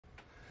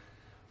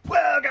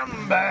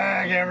Welcome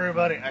back,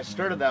 everybody. I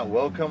started that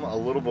welcome a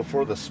little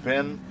before the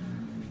spin.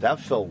 That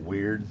felt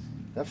weird.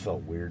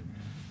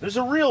 There's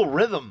a real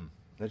rhythm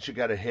that you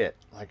got to hit.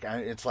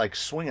 It's like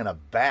swinging a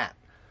bat,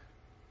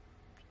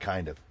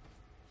 kind of.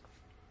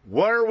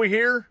 Why are we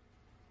here?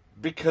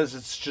 Because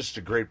it's just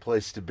a great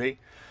place to be.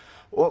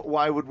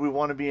 Why would we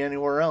want to be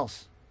anywhere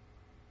else?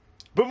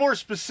 But more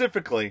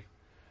specifically,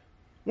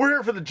 we're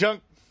here for the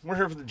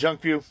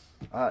Junkview.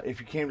 If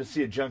you came to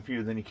see a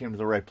Junkview, then you came to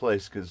the right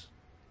place, because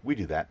we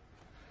do that.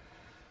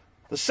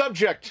 The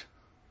subject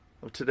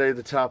of today,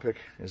 the topic,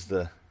 is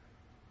the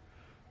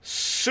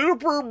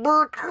Super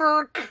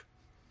BRKRC,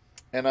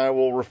 and I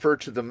will refer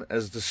to them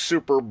as the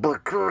Super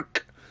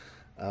BRKRC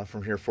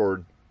from here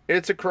forward.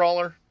 It's a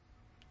crawler.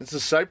 It's a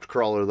siped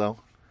crawler, though.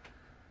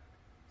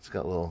 It's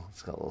got little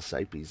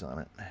sipies on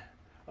it.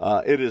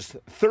 It is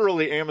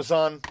thoroughly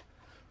Amazon.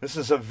 This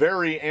is a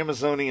very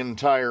Amazonian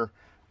tire.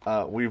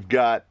 We've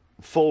got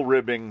full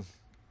ribbing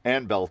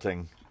and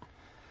belting.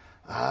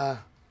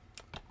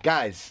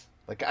 Guys,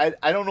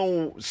 I don't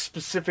know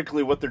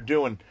specifically what they're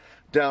doing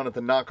down at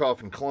the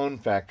knockoff and clone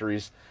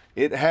factories.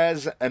 It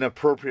has an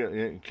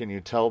appropriate... Can you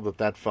tell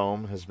that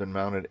foam has been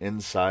mounted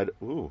inside?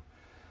 Ooh.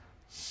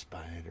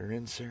 Spider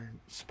insert,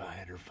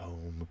 spider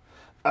foam.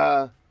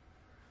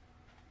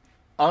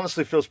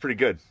 Honestly, feels pretty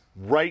good.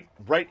 Right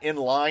in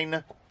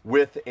line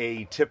with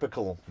a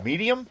typical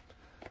medium.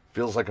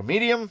 Feels like a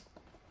medium.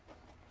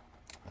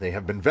 They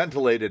have been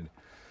ventilated.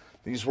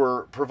 These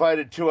were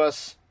provided to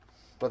us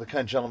by the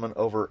kind gentleman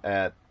over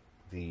at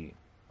the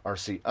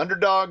RC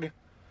Underdog.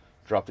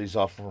 Drop these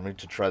off for me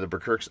to try the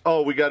BRKRCs.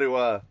 Oh, we got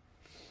to...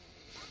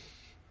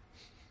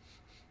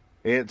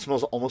 It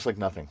smells almost like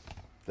nothing.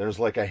 There's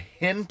like a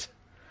hint.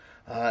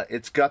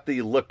 It's got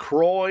the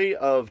LaCroix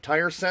of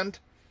tire scent.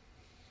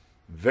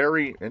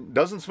 It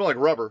doesn't smell like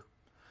rubber.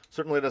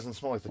 Certainly doesn't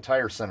smell like the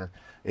tire center.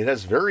 It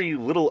has very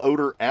little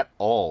odor at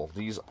all.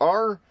 These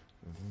are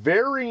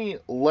very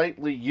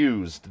lightly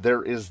used.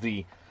 There is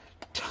the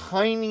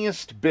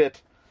tiniest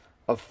bit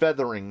of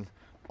feathering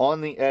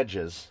on the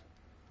edges,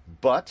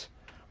 but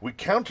we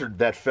countered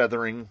that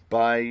feathering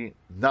by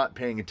not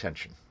paying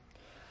attention.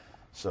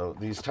 So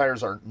these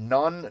tires are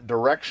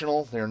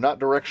non-directional. They are not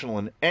directional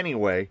in any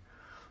way.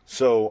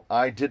 So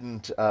I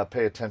didn't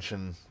pay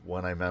attention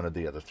when I mounted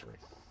the other three.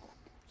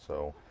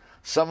 So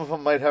some of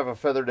them might have a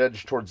feathered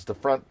edge towards the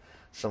front.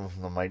 Some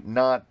of them might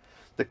not.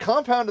 The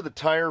compound of the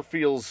tire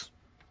feels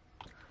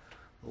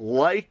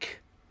like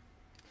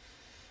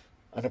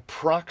an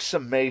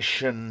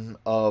approximation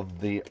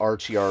of the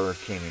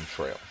RTR Canyon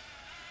Trail,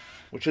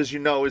 which, as you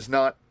know, it's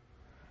not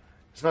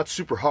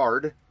super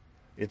hard.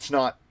 It's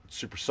not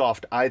super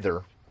soft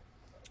either,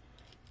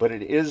 but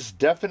it is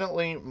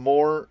definitely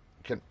more...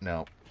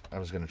 No, I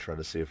was going to try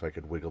to see if I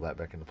could wiggle that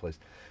back into place.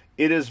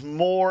 It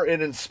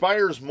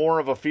inspires more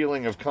of a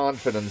feeling of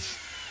confidence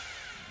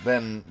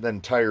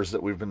than tires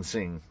that we've been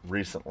seeing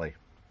recently.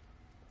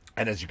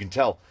 And as you can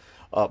tell,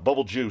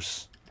 bubble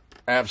juice,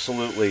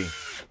 absolutely,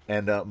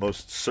 and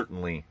most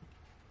certainly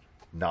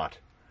not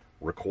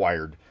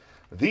required.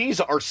 These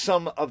are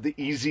some of the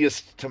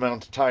easiest to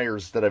mount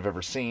tires that I've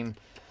ever seen,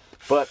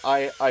 but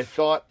I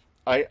thought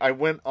I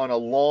went on a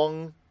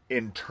long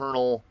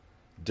internal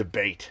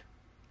debate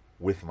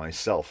with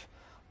myself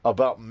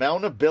about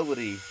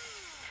mountability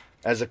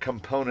as a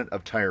component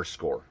of tire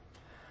score.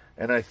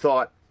 And I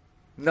thought,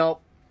 no,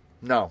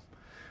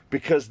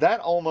 because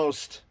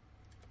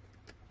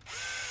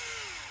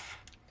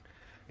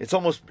it's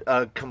almost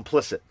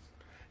complicit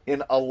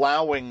in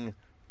allowing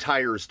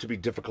tires to be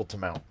difficult to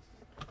mount.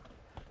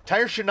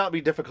 Tires should not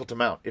be difficult to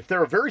mount. If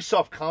they're a very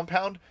soft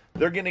compound,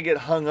 they're going to get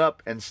hung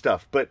up and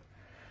stuff. But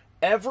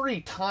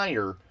every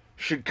tire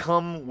should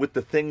come with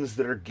the things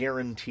that are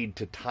guaranteed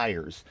to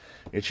tires.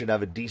 It should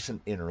have a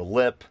decent inner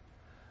lip.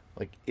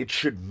 It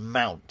should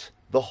mount.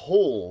 The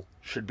hole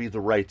should be the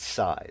right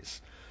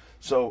size.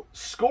 So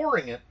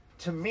scoring it,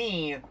 to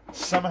me,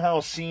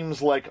 somehow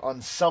seems like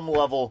on some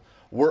level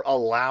we're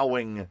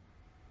allowing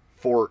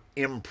for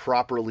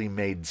improperly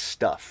made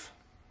stuff.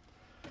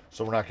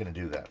 So we're not going to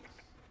do that.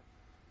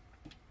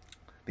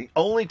 The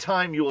only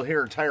time you will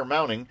hear tire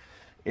mounting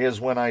is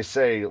when I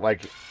say,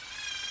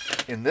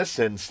 in this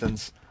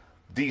instance,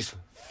 these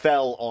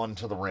fell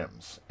onto the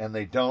rims, and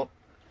they don't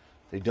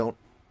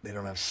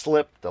have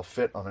slip. They'll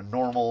fit on a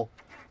normal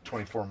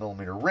 24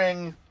 millimeter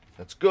ring.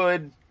 That's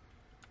good.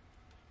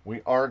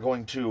 We are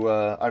going to,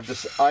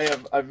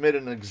 I've made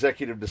an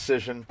executive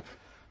decision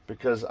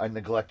because I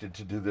neglected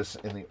to do this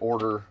in the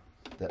order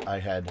that I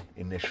had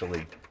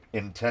initially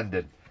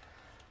intended.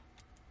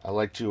 I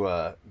like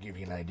to give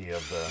you an idea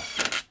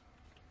of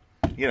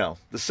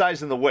the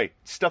size and the weight.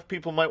 Stuff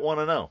people might want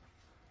to know.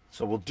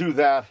 So we'll do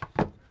that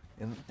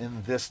in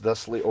this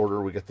thusly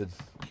order. We get the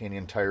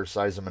Canyon Tire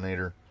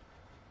Size-Eminator.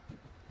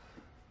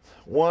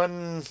 It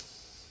might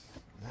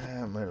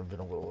have been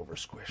a little over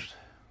squished.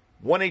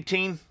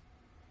 118.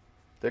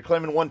 They're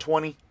claiming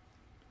 120.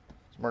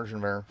 It's margin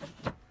of error.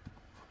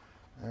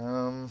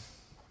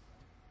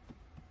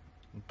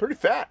 Pretty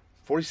fat.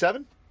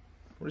 47.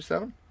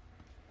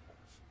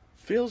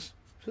 Feels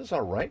Feels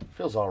all right.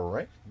 Feels all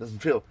right. Doesn't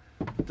feel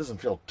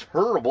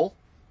terrible.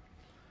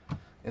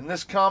 In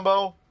this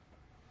combo,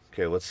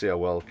 okay, let's see how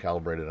well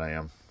calibrated I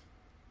am.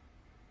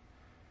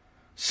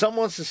 Some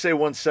wants to say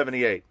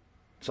 178,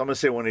 so I'm going to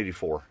say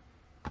 184.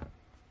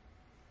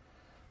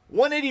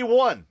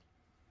 181.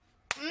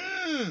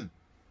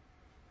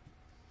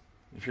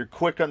 If you're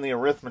quick on the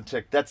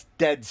arithmetic, that's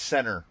dead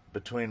center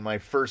between my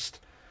first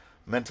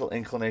mental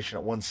inclination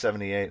at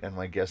 178 and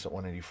my guess at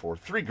 184.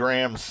 3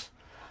 grams.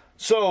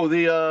 So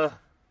the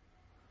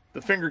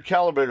finger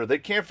calibrator, they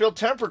can't feel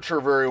temperature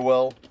very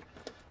well.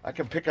 I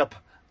can pick up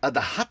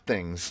the hot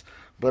things,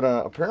 but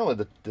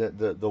apparently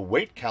the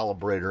weight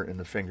calibrator in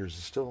the fingers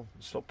is still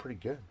pretty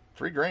good.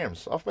 3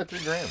 grams, off by 3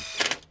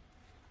 grams.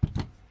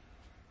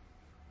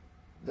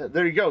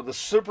 There you go. The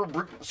Super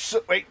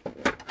BRKRC.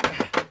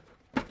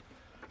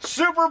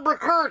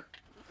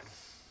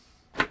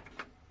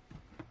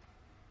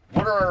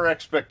 What are our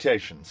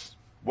expectations?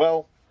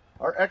 Well,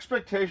 our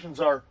expectations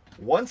are,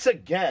 once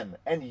again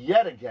and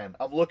yet again,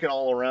 I'm looking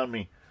all around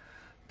me.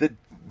 The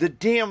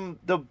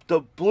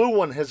blue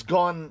one has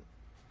gone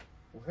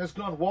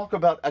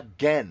walkabout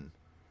again.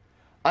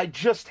 I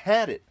just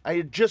had it. I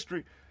had just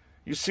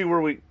you see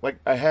where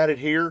I had it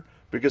here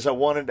because I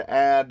wanted to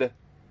add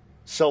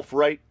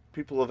self-right.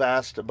 People have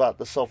asked about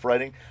the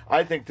self-righting.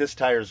 I think this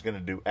tire is going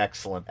to do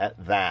excellent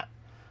at that.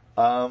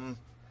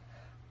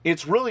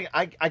 It's really,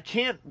 I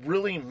can't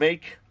really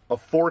make a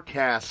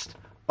forecast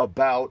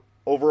about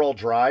overall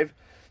drive.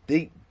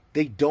 They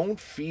don't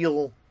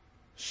feel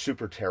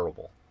super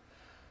terrible.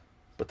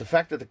 But the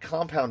fact that the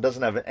compound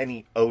doesn't have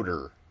any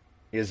odor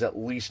is at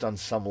least on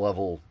some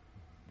level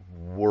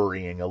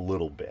worrying a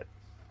little bit.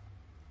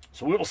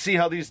 So we will see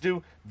how these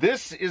do.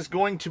 This is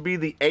going to be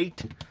the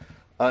 8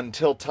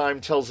 until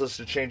time tells us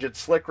to change it.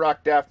 Slick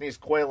Rock, Daphne's,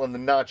 Quail, and the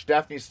Notch.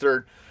 Daphne's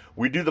third.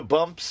 We do the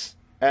bumps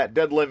at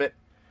dead limit.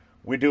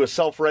 We do a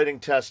self-righting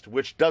test,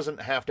 which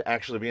doesn't have to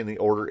actually be in the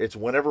order. It's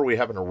whenever we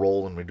happen to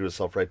roll and we do a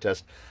self-right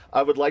test.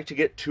 I would like to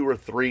get 2 or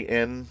 3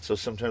 in, so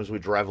sometimes we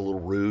drive a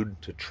little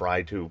rude to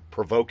try to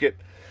provoke it.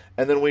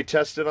 And then we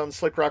test it on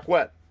Slick Rock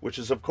Wet, which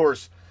is, of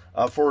course,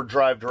 forward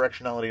drive,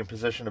 directionality, and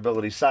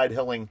positionability. Side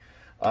hilling,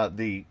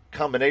 the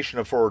combination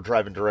of forward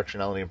drive and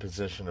directionality and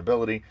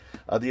positionability.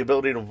 The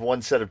ability of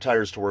one set of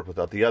tires to work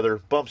without the other.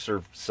 Bumps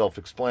are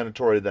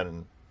self-explanatory.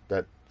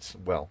 That's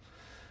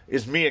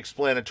is me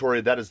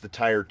explanatory. That is the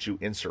tire to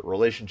insert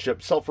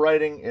relationship.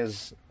 Self-righting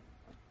is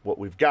what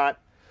we've got.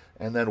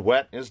 And then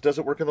wet is, does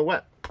it work in the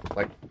wet?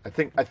 I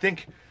think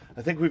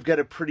we've got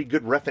a pretty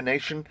good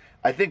refination.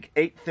 I think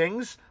 8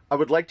 things. I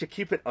would like to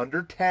keep it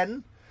under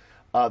 10.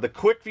 The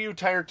Junkview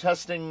tire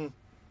testing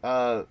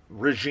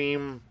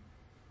regime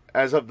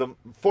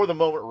for the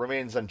moment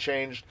remains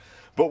unchanged,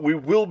 but we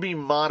will be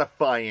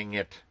modifying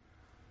it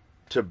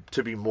to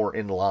be more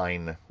in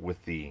line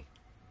with the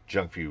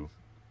Junkview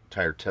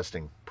tire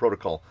testing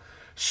protocol.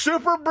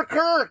 Super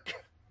BRKRC.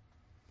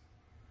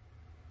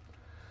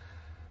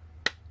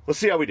 Let's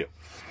see how we do.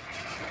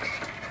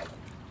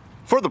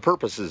 For the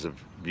purposes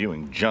of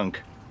viewing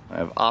junk, I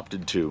have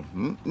opted to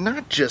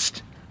not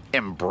just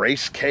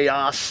embrace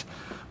chaos,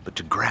 but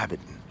to grab it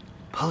and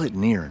pull it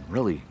near and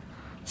really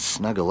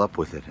snuggle up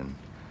with it. And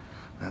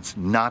that's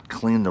not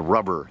clean the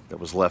rubber that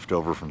was left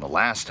over from the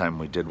last time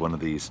we did one of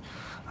these.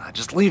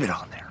 Just leave it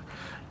on there.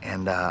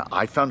 And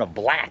I found a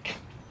black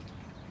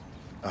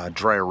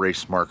dry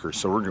erase marker,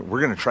 so we're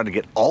going to try to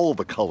get all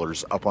the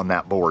colors up on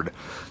that board.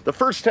 The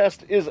first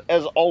test is,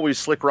 as always,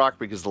 Slick Rock,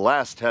 because the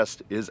last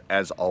test is,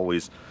 as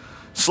always,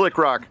 Slick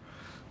Rock.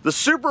 The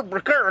Super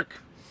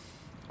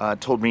BRKRC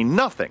told me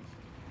nothing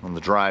on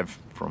the drive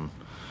from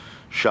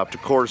shop to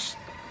course.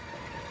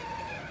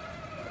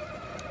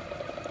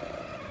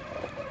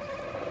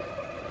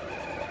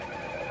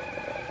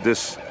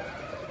 This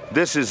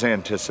is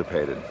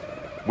anticipated.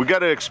 We got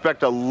to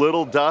expect a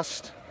little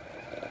dust.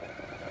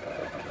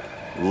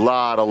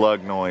 Lot of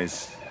lug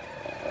noise.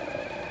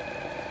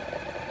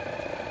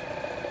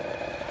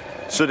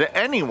 So to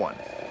anyone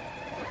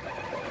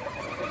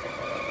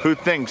who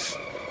thinks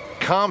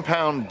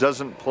compound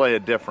doesn't play a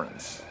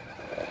difference,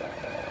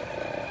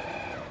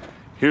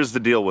 here's the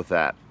deal with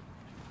that.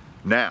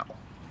 Now,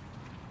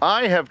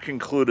 I have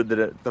concluded that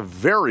at the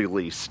very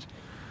least,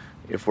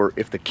 if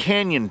the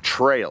canyon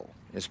trail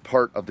is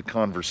part of the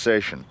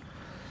conversation,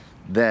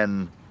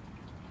 then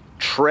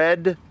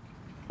tread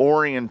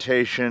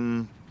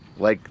orientation,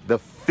 like the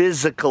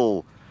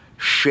physical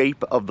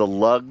shape of the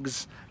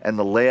lugs and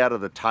the layout of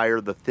the tire,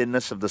 the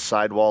thinness of the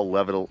sidewall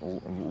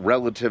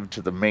relative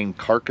to the main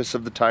carcass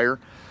of the tire,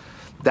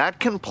 that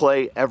can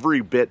play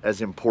every bit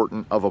as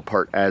important of a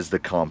part as the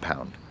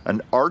compound.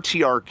 An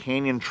RTR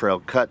canyon trail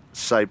cut,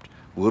 siped,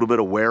 a little bit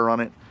of wear on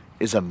it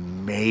is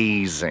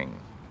amazing.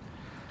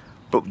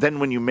 But then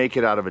when you make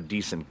it out of a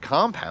decent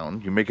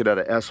compound, you make it out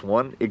of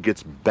S1, it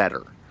gets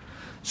better.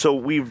 So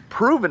we've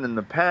proven in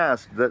the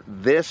past that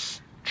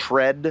this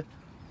tread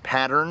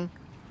pattern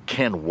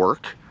can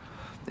work.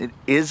 It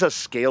is a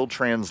scale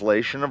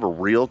translation of a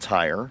real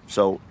tire,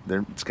 so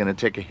it's going to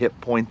take a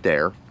hit point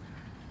there.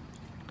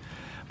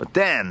 But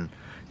then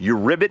you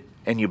rib it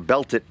and you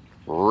belt it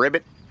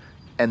ribbit,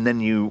 and then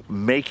you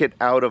make it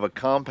out of a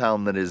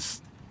compound that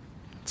is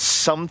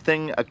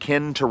something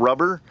akin to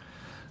rubber,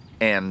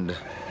 and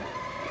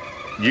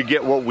you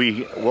get what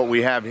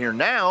we have here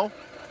now,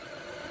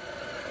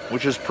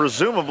 which is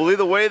presumably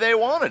the way they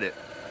wanted it.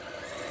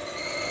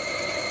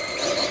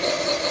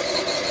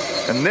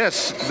 And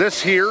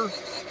this here,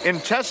 in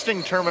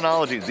testing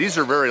terminology, these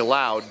are very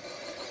loud.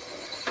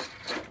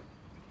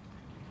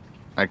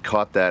 I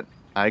caught that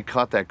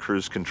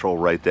cruise control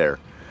right there.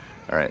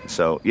 All right,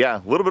 so yeah,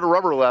 a little bit of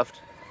rubber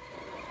left.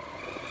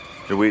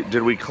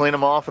 Did we clean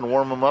them off and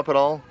warm them up at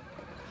all?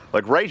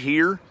 Like right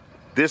here,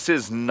 this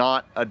is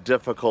not a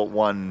difficult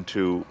one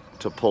to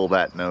pull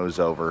that nose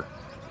over.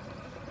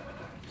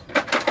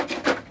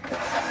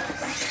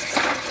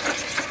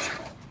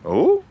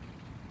 Oh,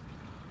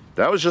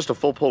 that was just a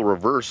full pull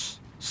reverse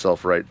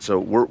self-right. So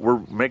we're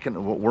making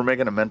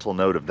a mental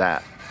note of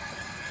that.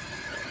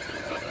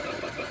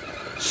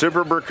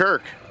 Super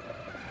Burkirk,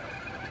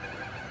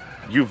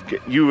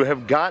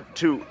 you've got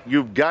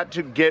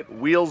to get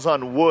wheels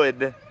on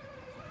wood.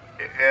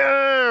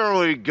 There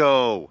we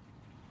go.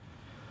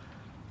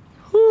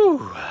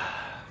 Whew.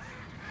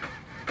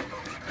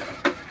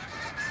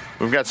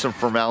 We've got some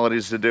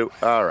formalities to do.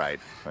 All right,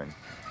 fine.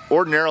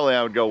 Ordinarily,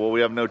 I would go, well,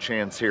 we have no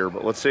chance here,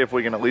 but let's see if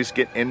we can at least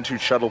get into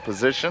shuttle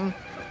position.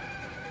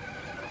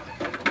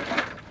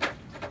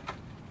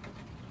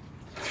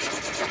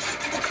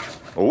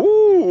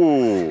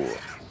 Ooh,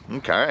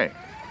 okay.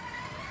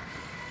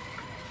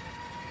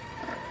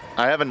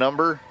 I have a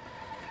number.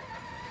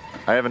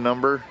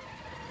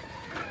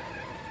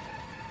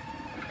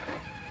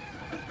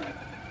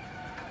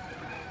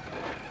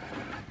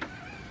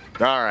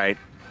 All right.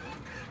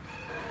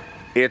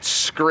 It's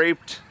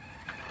scraped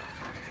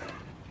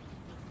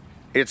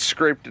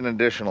an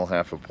additional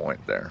half a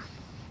point there.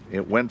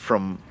 It went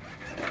from,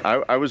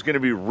 I was going to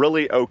be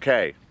really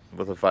okay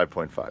with a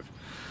 5.5,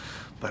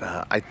 but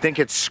I think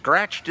it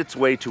scratched its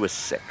way to a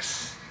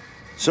 6.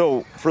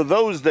 So for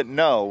those that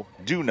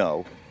do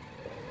know,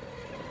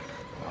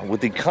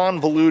 with the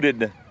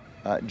convoluted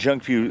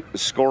Junkview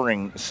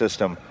scoring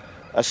system,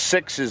 a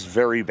 6 is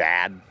very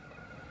bad.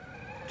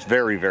 It's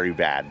very, very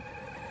bad.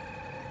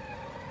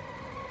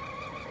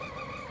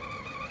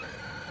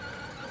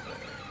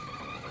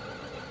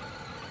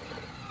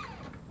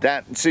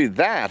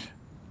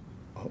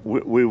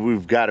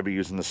 We've got to be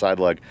using the side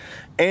lug.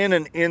 And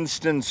an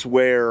instance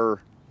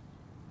where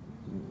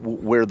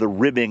the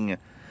ribbing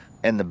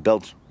and the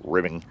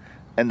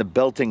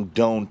belting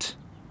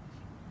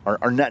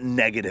are not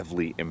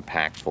negatively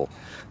impactful.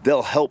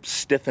 They'll help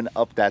stiffen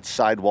up that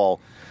sidewall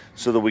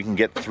so that we can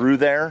get through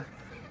there.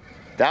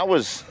 That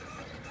was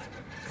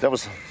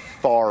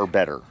far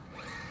better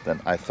than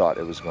I thought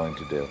it was going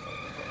to do.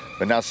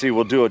 But now see,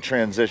 we'll do a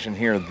transition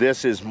here.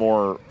 This is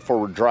more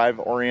forward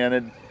drive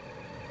oriented.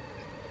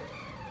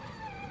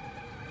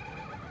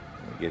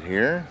 Can we get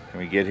here? Can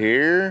we get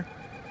here?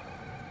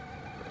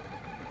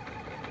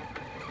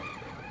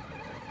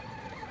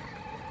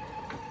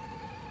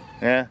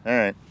 Yeah, all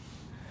right.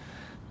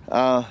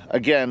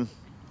 Again,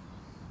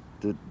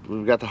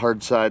 we've got the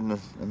hard side and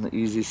the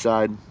easy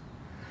side,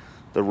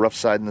 the rough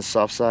side and the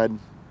soft side.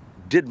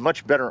 Did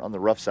much better on the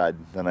rough side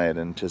than I had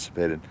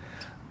anticipated.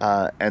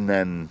 And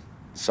then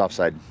soft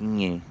side,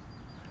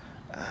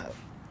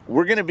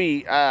 we're gonna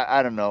be,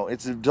 I don't know,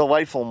 it's a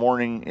delightful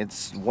morning.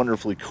 It's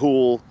wonderfully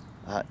cool.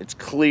 It's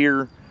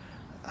clear.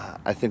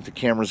 I think the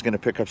camera's gonna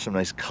pick up some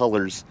nice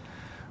colors.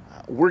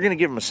 We're gonna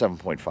give him a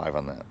 7.5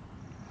 on that.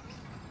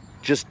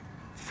 Just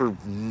for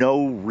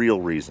no real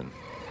reason.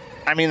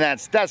 I mean,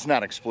 that's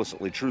not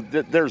explicitly true.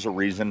 There's a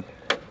reason.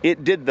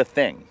 It did the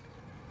thing.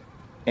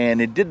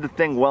 And it did the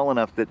thing well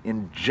enough that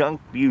in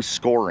Junkview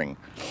scoring,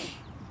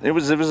 it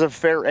was a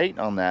fair 8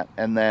 on that.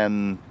 And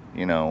then,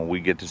 you know, we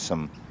get to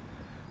some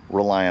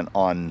reliant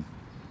on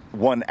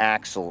one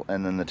axle,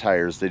 and then the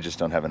tires, they just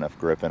don't have enough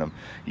grip in them.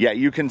 Yeah,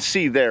 you can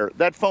see there,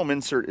 that foam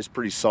insert is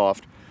pretty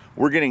soft.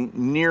 We're getting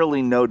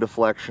nearly no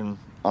deflection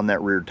on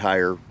that rear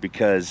tire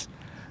because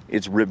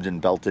it's ribbed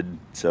and belted.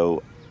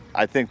 So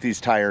I think these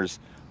tires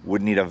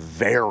would need a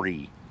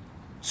very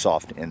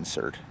soft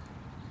insert.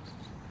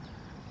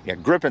 Yeah,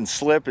 grip and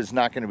slip is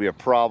not going to be a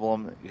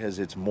problem because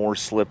it's more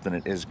slip than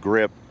it is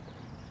grip.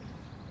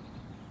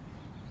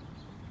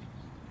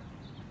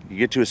 You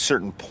get to a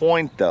certain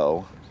point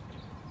though,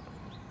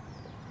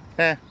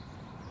 yeah,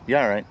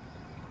 all right.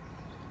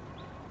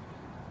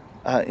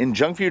 In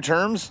Junkview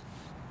terms,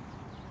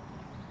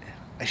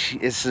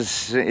 it's the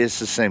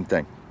same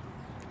thing.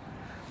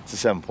 It's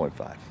a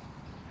 7.5.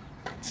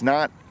 It's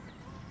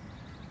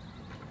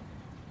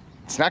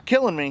not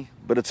killing me,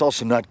 but it's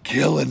also not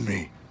killing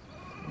me.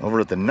 Over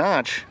at the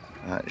notch,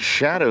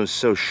 shadow's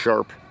so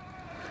sharp,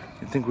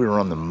 you'd think we were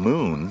on the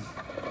moon.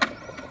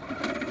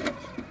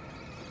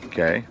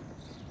 Okay.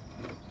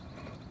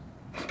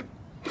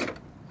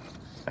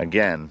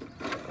 Again,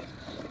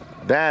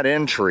 that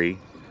entry,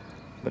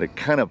 but it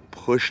kind of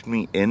pushed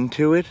me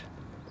into it.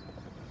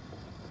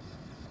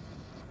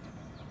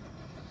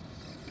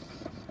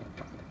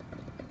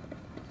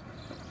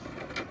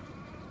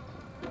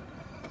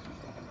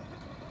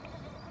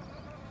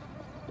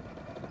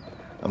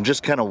 I'm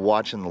just kind of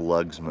watching the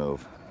lugs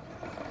move.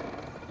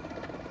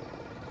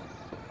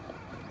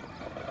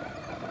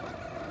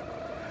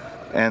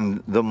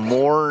 And the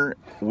more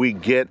we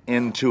get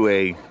into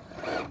a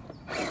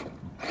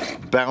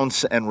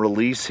bounce and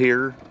release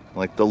here,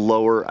 like the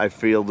lower I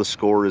feel the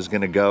score is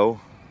going to go.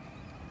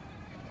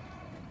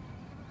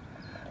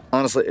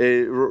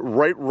 Honestly,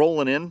 right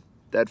rolling in,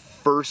 that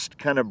first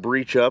kind of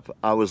breach up,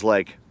 I was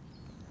like,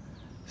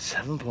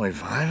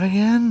 7.5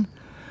 again?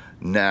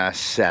 Nah,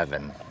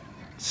 7.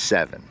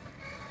 7.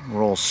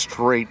 Roll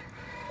straight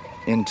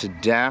into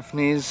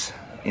Daphne's,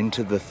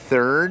 into the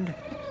third.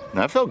 And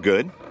that felt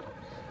good.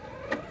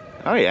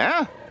 Oh,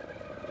 yeah.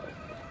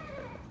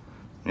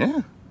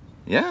 Yeah.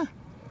 Yeah.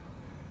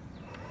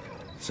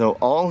 So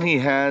all he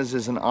has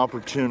is an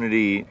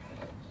opportunity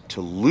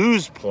to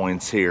lose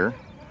points here.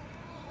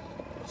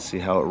 See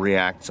how it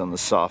reacts on the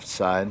soft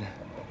side.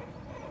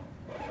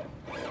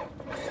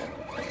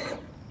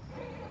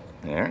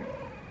 There.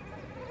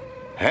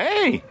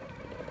 Hey!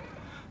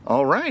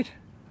 All right.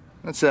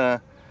 That's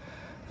a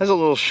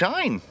little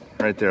shine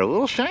right there, a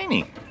little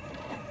shiny.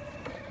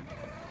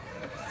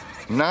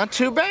 Not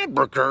too bad,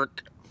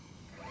 Burkirk.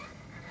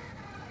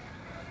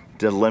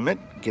 Delimit,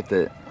 get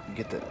the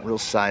real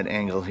side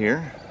angle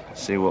here.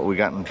 See what we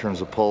got in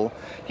terms of pull.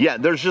 Yeah,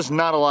 there's just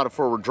not a lot of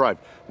forward drive.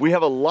 We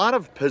have a lot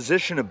of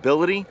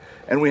positionability,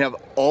 and we have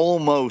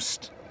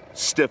almost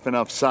stiff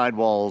enough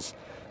sidewalls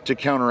to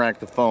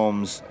counteract the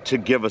foams to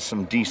give us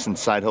some decent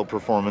side hill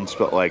performance,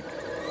 but like,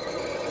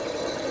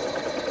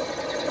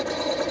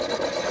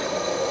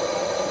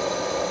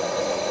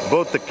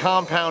 both the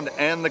compound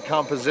and the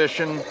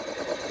composition,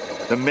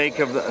 the make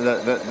of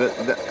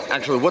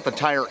actually what the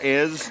tire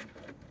is,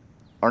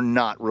 are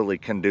not really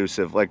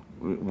conducive. Like,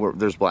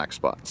 there's black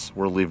spots.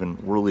 We're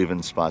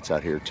leaving spots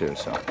out here too.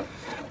 So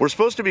we're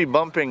supposed to be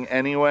bumping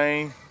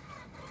anyway.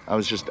 I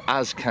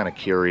was kind of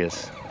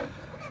curious.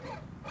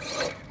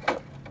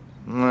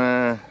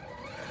 What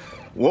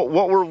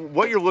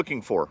you're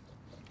looking for,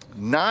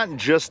 not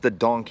just the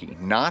donkey,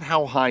 not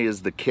how high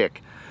is the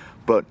kick,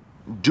 but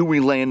do we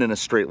land in a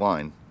straight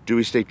line? Do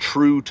we stay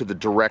true to the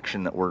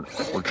direction that we're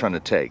trying to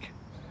take?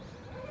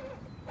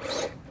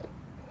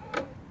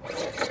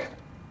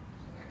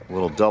 A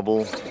little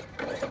double,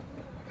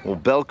 little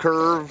bell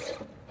curve.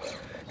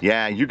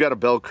 Yeah, you got to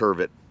bell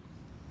curve it.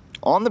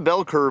 On the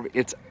bell curve,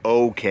 it's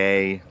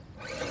okay.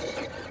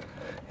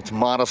 It's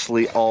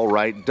modestly all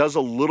right. Does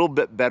a little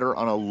bit better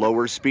on a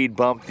lower speed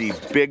bump. The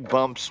big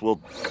bumps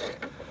will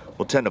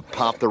tend to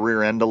pop the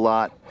rear end a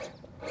lot.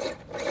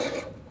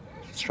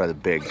 Let's try the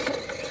big.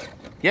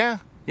 Yeah,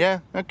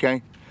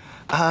 okay.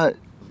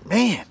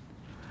 Man,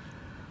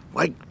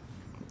 like,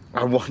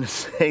 I want to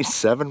say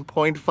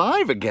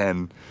 7.5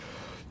 again.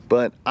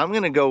 But I'm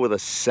going to go with a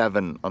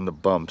 7 on the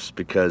bumps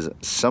because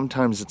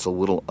sometimes it's a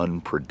little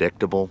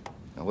unpredictable.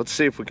 Now let's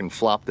see if we can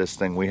flop this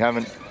thing. We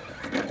haven't...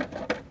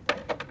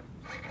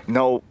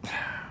 No.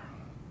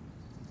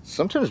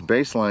 Sometimes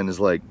baseline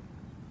is like...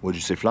 Would you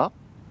say flop?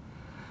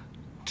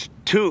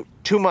 Too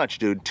much,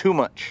 dude. Too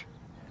much.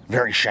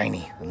 Very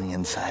shiny on the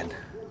inside.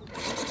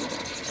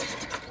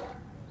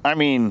 I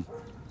mean...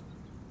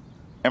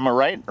 Am I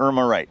right or am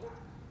I right?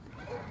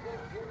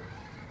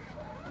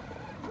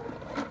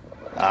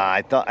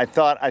 I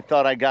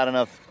thought I got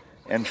enough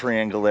entry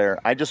angle there.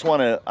 I just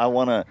want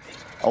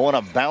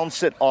to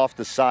bounce it off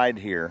the side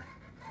here.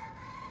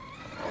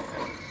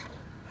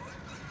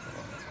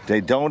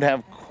 They don't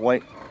have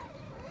quite.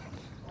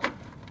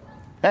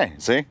 Hey,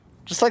 see?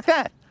 Just like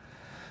that.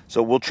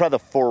 So we'll try the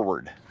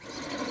forward.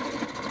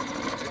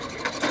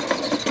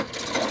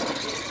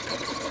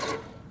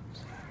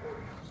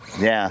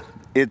 Yeah,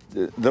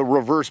 the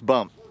reverse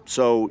bump.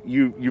 So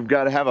you've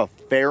got to have a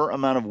fair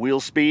amount of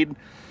wheel speed.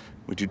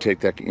 Would you take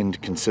that into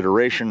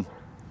consideration?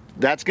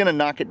 That's going to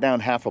knock it down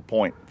half a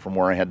point from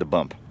where I had to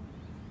bump.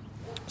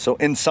 So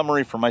in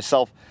summary, for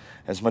myself,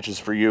 as much as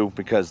for you,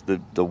 because the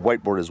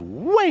whiteboard is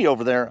way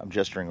over there, I'm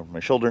gesturing over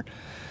my shoulder.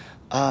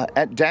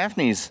 At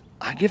Daphne's,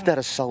 I give that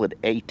a solid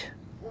 8.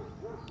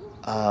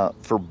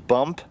 For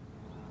bump,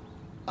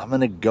 I'm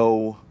going to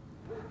go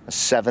a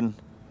 7.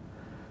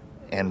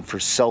 And for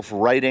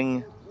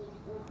self-righting,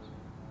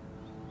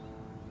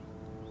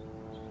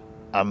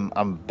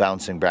 I'm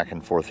bouncing back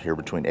and forth here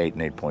between 8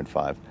 and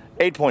 8.5.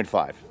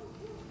 8.5.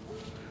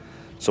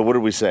 So what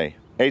did we say?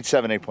 8,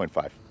 7,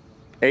 8.5.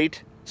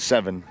 8,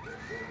 7,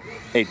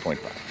 8.5.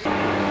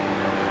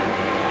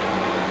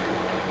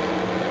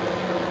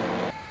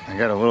 I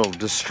got a little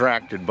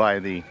distracted by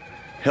the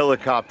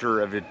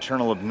helicopter of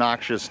eternal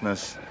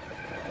obnoxiousness.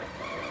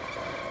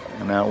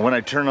 Now, when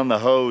I turned on the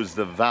hose,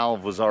 the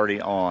valve was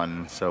already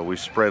on, so we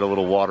sprayed a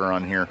little water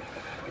on here.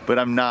 But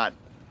I'm not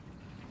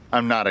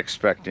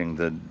expecting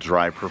the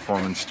dry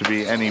performance to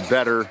be any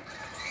better.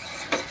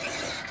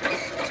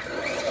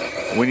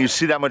 When you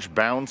see that much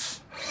bounce,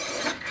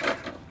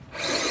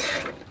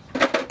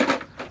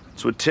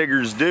 that's what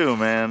Tiggers do,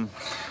 man.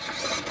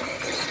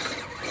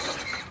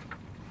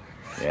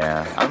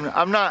 Yeah,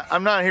 I'm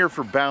not here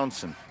for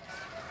bouncing.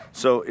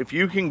 So if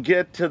you can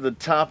get to the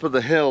top of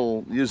the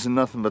hill using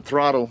nothing but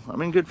throttle, I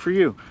mean, good for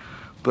you.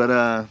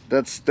 But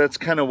that's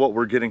kind of what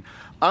we're getting.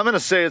 I'm going to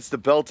say it's the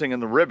belting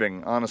and the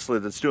ribbing, honestly,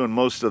 that's doing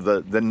most of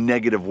the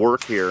negative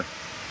work here.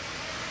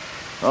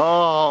 Oh,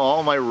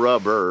 all my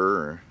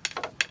rubber.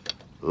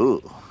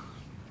 Ooh.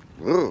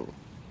 Ooh.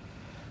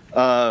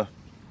 I've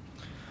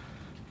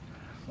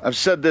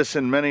said this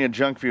in many a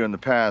Junkview in the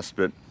past,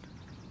 but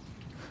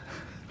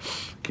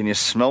can you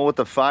smell what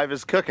the 5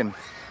 is cooking?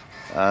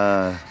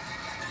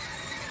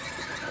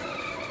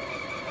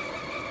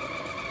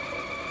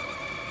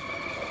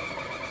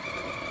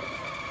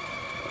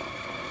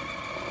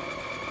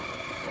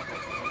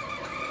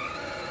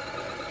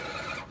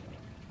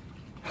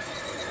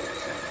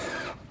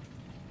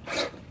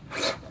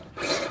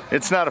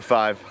 It's not a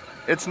 5.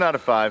 It's not a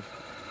 5.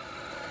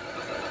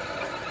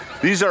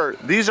 These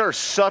are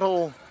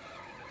subtle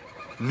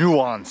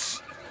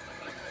nuance.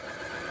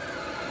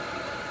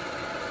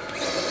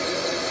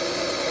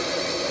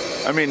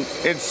 I mean,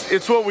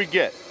 it's what we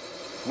get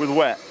with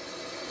wet.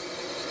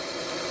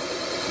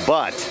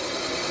 But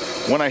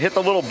when I hit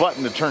the little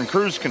button to turn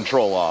cruise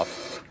control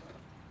off,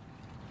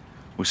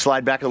 we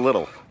slide back a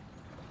little.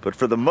 But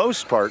for the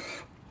most part,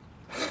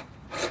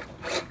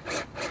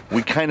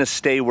 we kind of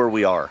stay where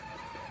we are.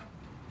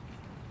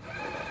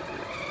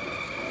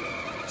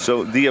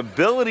 So the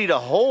ability to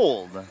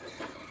hold,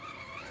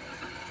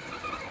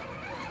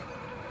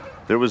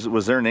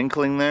 was there an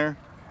inkling there?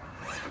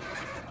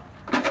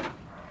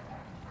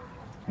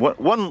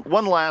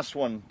 One last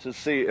one to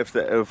see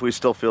if we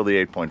still feel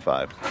the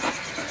 8.5.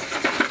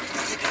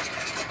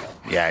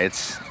 Yeah,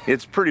 it's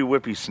pretty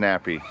whippy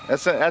snappy.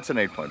 That's an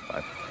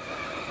 8.5.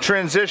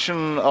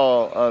 Transition,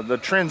 the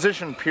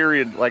transition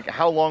period, like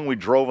how long we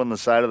drove on the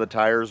side of the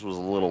tires was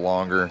a little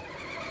longer.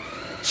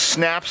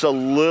 Snaps a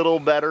little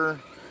better.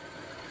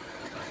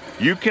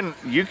 You can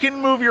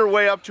move your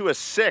way up to a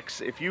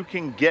 6 if you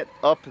can get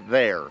up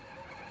there.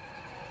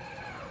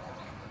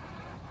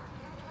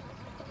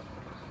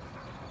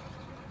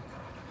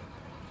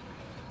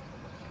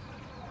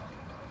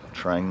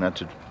 Trying not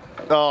to.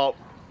 Oh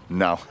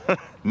no,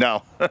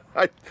 no.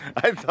 I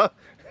thought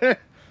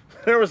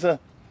there was the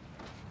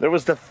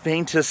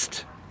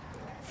faintest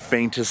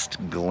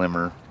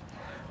glimmer.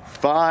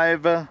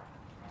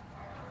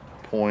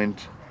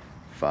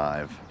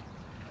 5.5.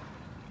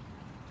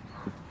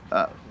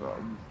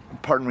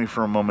 Pardon me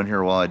for a moment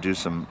here while I do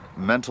some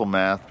mental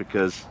math,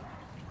 because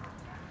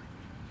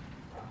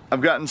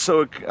I've gotten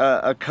so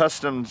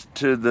accustomed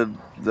to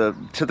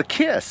the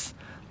kiss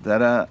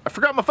that I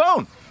forgot my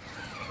phone,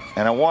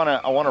 and I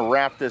wanna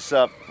wrap this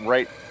up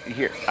right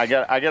here. I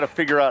gotta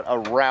figure out a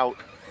route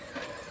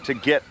to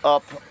get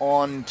up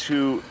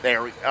onto.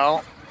 There we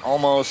go.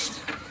 Almost.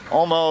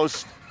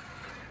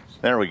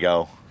 There we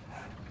go.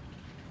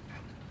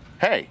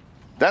 Hey,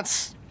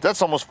 that's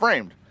almost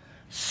framed.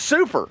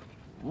 Super.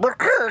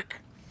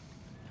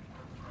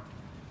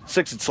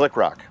 6 at Slick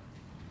Rock.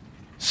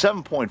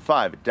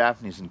 7.5 at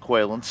Daphne's and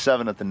Quayland.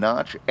 7 at the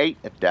Notch. 8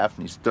 at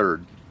Daphne's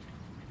Third.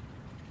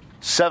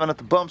 7 at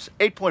the Bumps.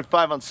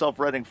 8.5 on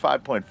Self-Reading.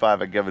 5.5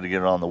 I give it to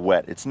get it on the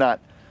wet.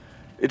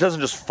 It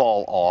doesn't just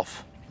fall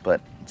off, but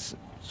it's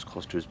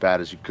close to as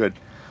bad as you could.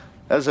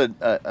 That's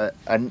a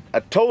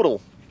total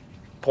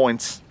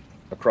points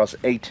across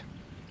 8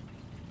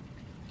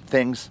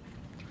 things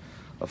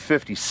of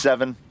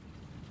 57.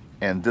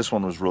 And this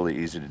one was really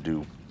easy to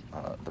do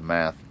the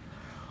math,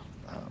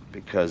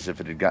 because if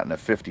it had gotten a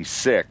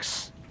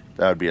 56,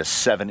 that would be a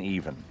 7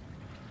 even.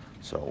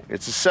 So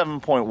it's a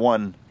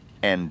 7.1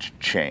 and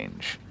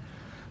change.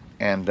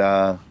 And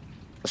a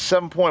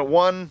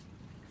 7.1,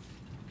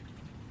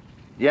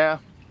 yeah,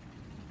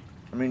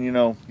 I mean, you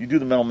know, you do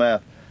the mental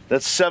math.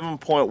 That's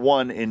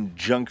 7.1 in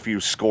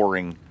Junkview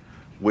scoring,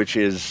 which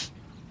is,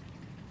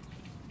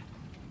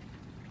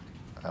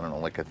 I don't know,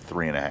 like a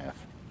 3.5.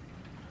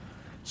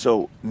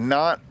 So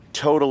not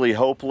totally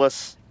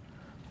hopeless,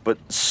 but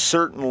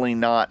certainly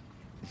not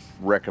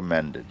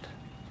recommended.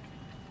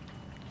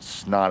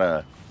 It's not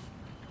a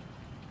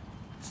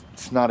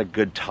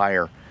good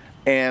tire.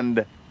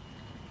 And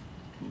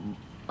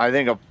I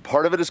think a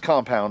part of it is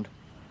compound,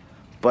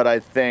 but I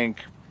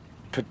think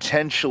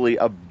potentially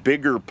a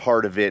bigger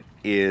part of it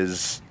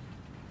is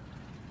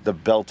the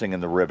belting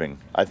and the ribbing.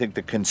 I think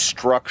the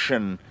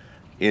construction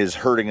is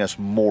hurting us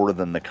more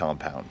than the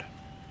compound.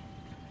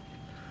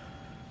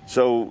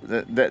 So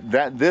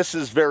this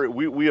is very,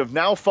 we have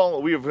now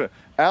fallen,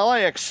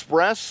 Ally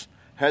Express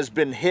has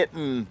been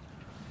hitting,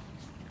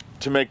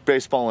 to make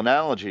baseball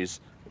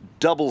analogies,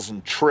 doubles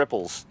and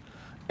triples,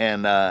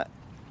 and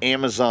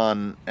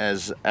Amazon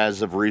as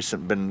of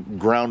recent been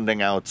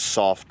grounding out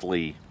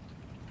softly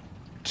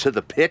to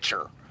the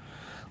pitcher.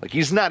 Like,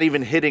 he's not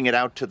even hitting it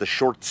out to the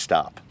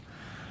shortstop.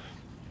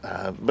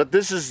 But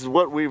this is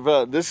what we've,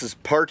 this is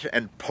part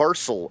and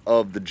parcel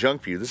of the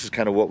Junkview. This is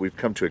kind of what we've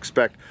come to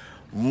expect.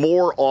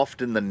 More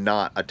often than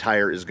not, a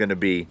tire is going to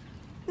be,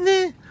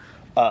 a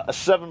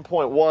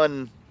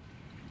 7.1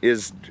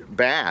 is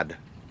bad.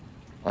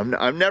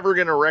 I'm never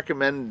going to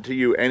recommend to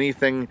you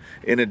anything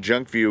in a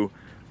Junkview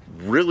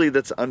really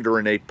that's under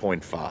an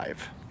 8.5,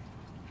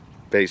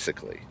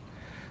 basically.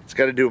 It's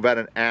got to do about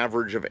an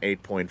average of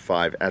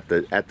 8.5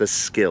 at the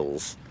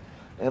skills.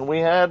 And we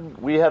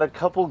had a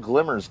couple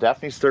glimmers.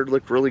 Daphne's third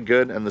looked really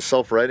good, and the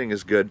self-righting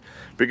is good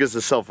because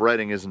the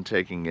self-righting isn't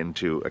taking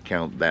into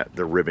account that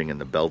the ribbing and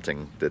the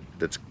belting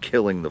that's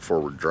killing the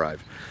forward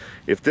drive.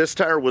 If this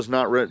tire was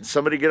not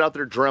somebody get out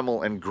their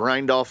Dremel and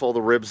grind off all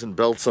the ribs and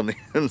belts on the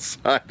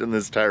inside, and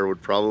this tire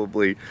would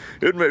probably,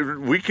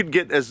 we could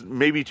get as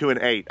maybe to an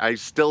 8. I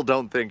still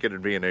don't think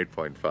it'd be an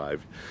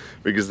 8.5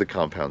 because the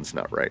compound's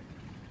not right.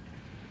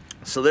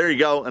 So there you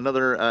go,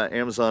 another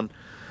Amazon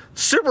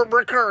Super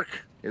Brickirk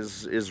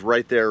is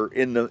right there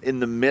in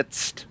the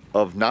midst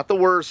of not the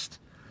worst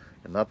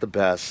and not the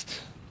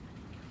best.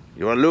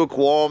 You are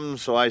lukewarm,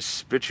 so I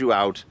spit you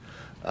out.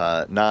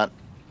 Not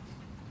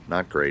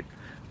great.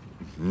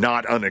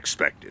 Not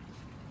unexpected.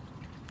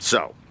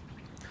 So,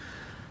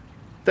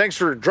 thanks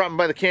for dropping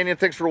by the canyon.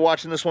 Thanks for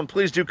watching this one.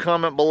 Please do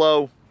comment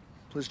below.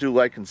 Please do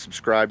like and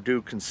subscribe.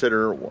 Do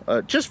consider,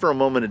 just for a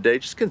moment a day,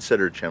 just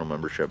consider a channel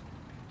membership.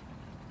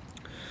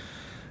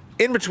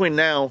 In between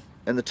now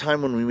and the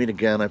time when we meet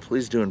again, I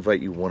please do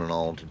invite you one and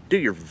all to do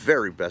your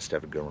very best to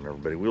have a good one,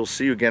 everybody. We will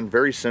see you again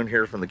very soon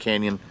here from the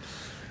canyon.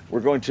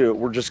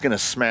 We're just gonna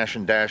smash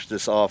and dash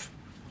this off.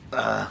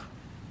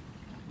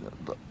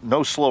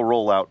 No slow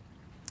rollout.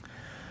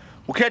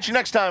 We'll catch you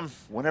next time,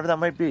 whenever that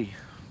might be.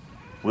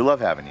 We love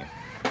having you.